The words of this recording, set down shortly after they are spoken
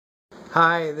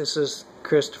Hi, this is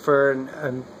Christopher, and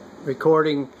I'm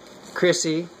recording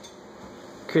Chrissy,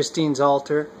 Christine's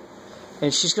Alter,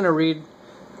 and she's going to read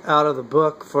out of the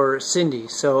book for Cindy.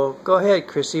 So go ahead,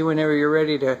 Chrissy, whenever you're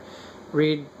ready to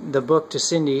read the book to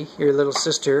Cindy, your little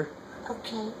sister.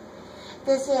 Okay.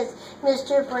 This is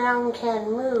Mr. Brown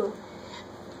Can Move.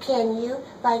 Can You?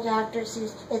 By Dr.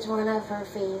 Seuss. It's one of her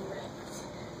favorites.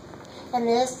 And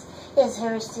this is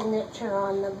her signature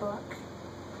on the book.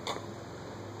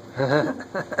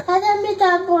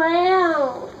 Mr.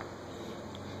 Brown.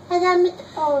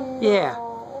 Oh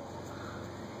no.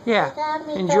 Yeah.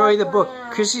 Enjoy the book.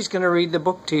 Chrissy's going to read the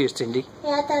book to you, Cindy.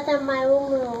 Yeah, that's my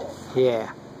room.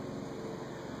 Yeah.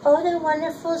 Oh, the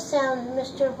wonderful sounds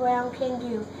Mr. Brown can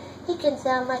do. He can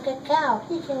sound like a cow.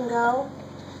 He can go,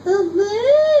 ooh,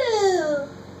 moo.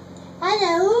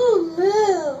 Hello,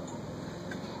 moo.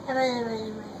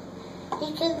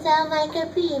 He can sound like a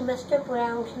bee. Mr.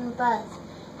 Brown can buzz.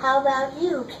 How about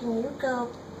you? Can you go?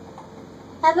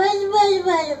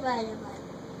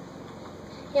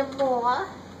 And more.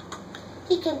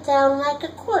 He can sound like a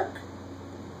cork.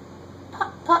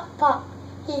 Pop, pop, pop.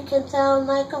 He can sound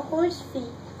like a horse feet.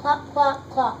 Clop, clop,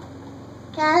 clop.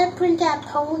 Gotta print that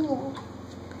pony.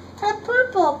 A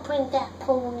purple print that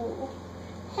pony.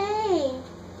 Hey,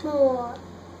 more.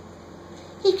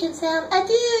 He can sound a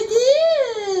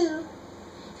doo-doo.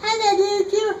 And a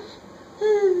doo-doo.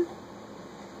 Ooh.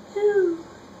 Ooh.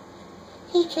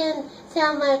 He can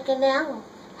sound like an owl.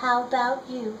 How about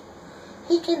you?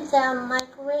 He can sound like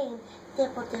rain.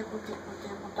 Dibble, dibble, dibble,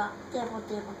 dibble, dop, dibble,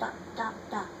 dibble, dop, dop,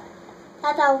 dop.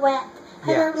 Had a wet.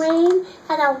 Had a rain,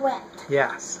 had a wet.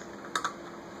 Yes.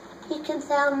 He can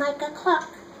sound like a clock.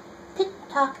 Tick,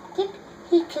 tock, tick.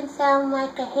 He can sound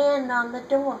like a hand on the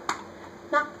door.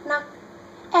 Knock, knock.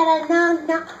 And a knock,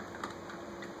 knock.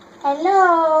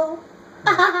 Hello.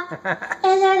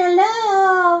 And then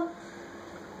hello.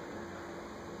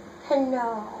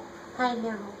 No, I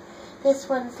know. This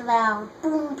one's loud.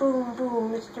 Boom, boom,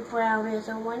 boom. Mr. Brown is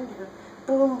a wonder.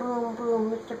 Boom, boom,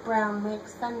 boom. Mr. Brown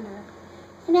makes thunder.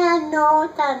 And I know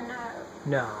thunder.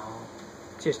 No,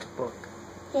 just a book.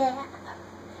 Yeah.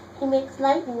 He makes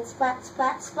lightning splat,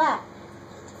 splat, splat.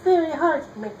 It's very hard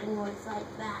to make a noise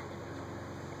like that.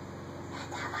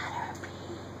 That's how it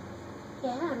be.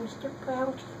 Yeah, Mr.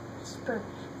 Brown can whisper.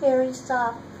 Very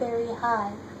soft, very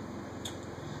high.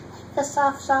 Like the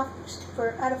soft, soft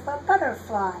whisper out of a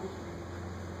butterfly.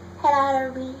 Had I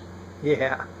to be.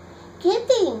 Yeah.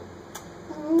 Giving.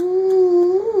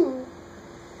 Mm-hmm.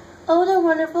 Oh, the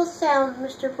wonderful sounds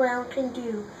Mr. Brown can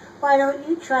do. Why don't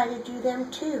you try to do them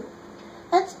too?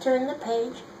 Let's turn the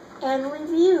page and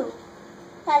review.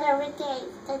 That's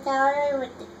everything. That's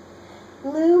everything.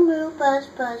 Moo, moo, buzz,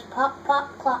 buzz, pop,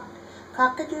 pop, clock.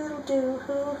 Cock-a-doodle-doo,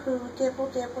 hoo-hoo,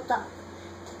 dibble-dibble-dop.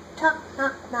 Tock,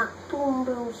 knock, knock, boom,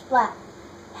 boom, splat.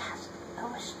 Yes, a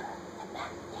whisper, and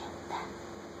that, and that.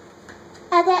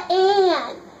 At the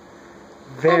end.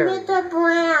 Very. And Mr.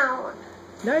 Brown.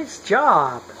 Nice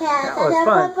job. Yeah, that was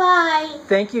fun. Bye-bye.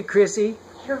 Thank you, Chrissy.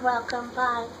 You're welcome.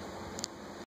 Bye.